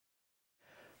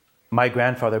My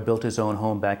grandfather built his own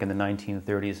home back in the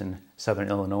 1930s in southern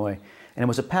Illinois, and it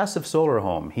was a passive solar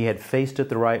home. He had faced it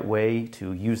the right way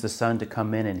to use the sun to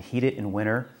come in and heat it in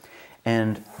winter,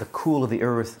 and the cool of the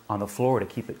earth on the floor to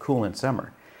keep it cool in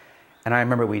summer. And I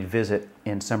remember we'd visit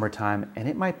in summertime, and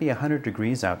it might be 100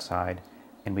 degrees outside,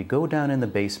 and we'd go down in the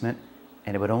basement,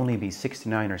 and it would only be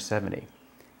 69 or 70.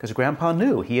 Because Grandpa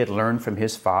knew he had learned from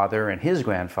his father and his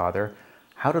grandfather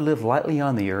how to live lightly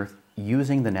on the earth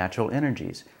using the natural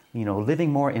energies, living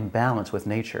more in balance with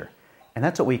nature. And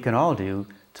that's what we can all do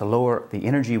to lower the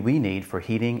energy we need for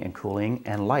heating and cooling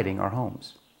and lighting our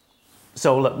homes.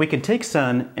 So look, we can take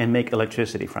sun and make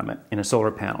electricity from it in a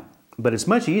solar panel, but it's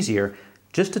much easier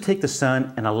just to take the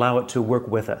sun and allow it to work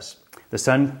with us. The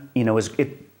sun,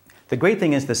 the great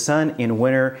thing is the sun in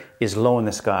winter is low in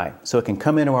the sky, so it can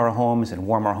come into our homes and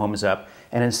warm our homes up.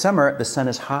 And in summer, the sun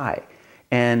is high.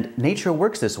 And nature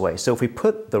works this way. So if we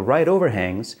put the right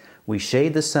overhangs, we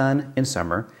shade the sun in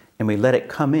summer, and we let it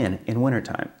come in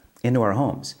wintertime into our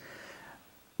homes.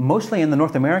 Mostly in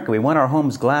North America, we want our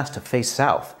homes glass to face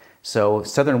south. So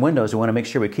southern windows, we want to make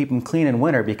sure we keep them clean in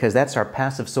winter because that's our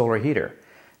passive solar heater.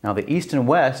 Now the east and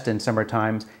west in summer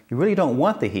times, you really don't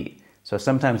want the heat. So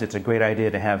sometimes it's a great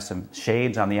idea to have some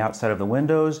shades on the outside of the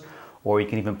windows, or you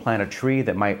can even plant a tree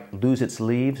that might lose its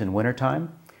leaves in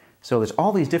wintertime. So there's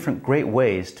all these different great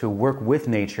ways to work with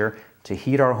nature to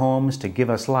heat our homes, to give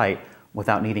us light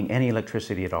without needing any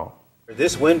electricity at all.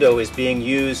 This window is being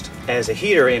used as a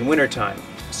heater in wintertime.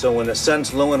 So when the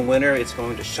sun's low in winter, it's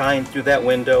going to shine through that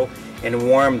window and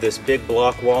warm this big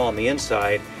block wall on the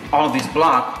inside. All of these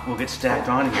blocks will get stacked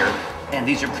on here, and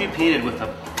these are pre-painted with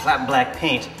a flat black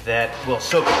paint that will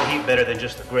soak up the heat better than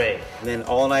just the gray. And then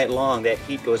all night long, that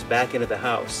heat goes back into the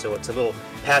house, so it's a little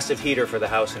passive heater for the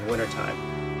house in wintertime.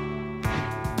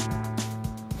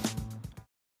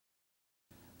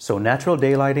 So natural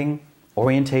daylighting,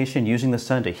 orientation, using the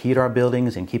sun to heat our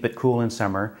buildings and keep it cool in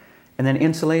summer, and then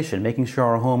insulation, making sure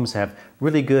our homes have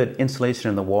really good insulation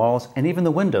in the walls, and even the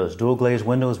windows. Dual glazed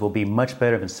windows will be much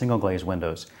better than single glazed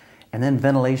windows. And then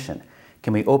ventilation.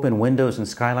 Can we open windows and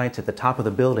skylights at the top of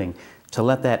the building to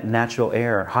let that natural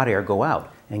air, hot air, go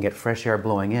out and get fresh air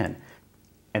blowing in?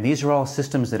 And these are all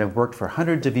systems that have worked for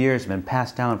hundreds of years and been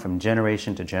passed down from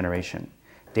generation to generation.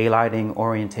 Daylighting,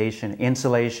 orientation,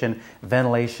 insulation,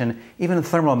 ventilation, even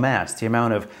thermal mats, the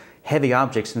amount of heavy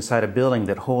objects inside a building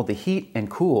that hold the heat and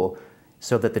cool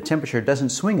so that the temperature doesn't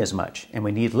swing as much and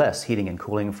we need less heating and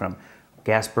cooling from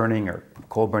gas burning or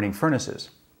coal burning furnaces.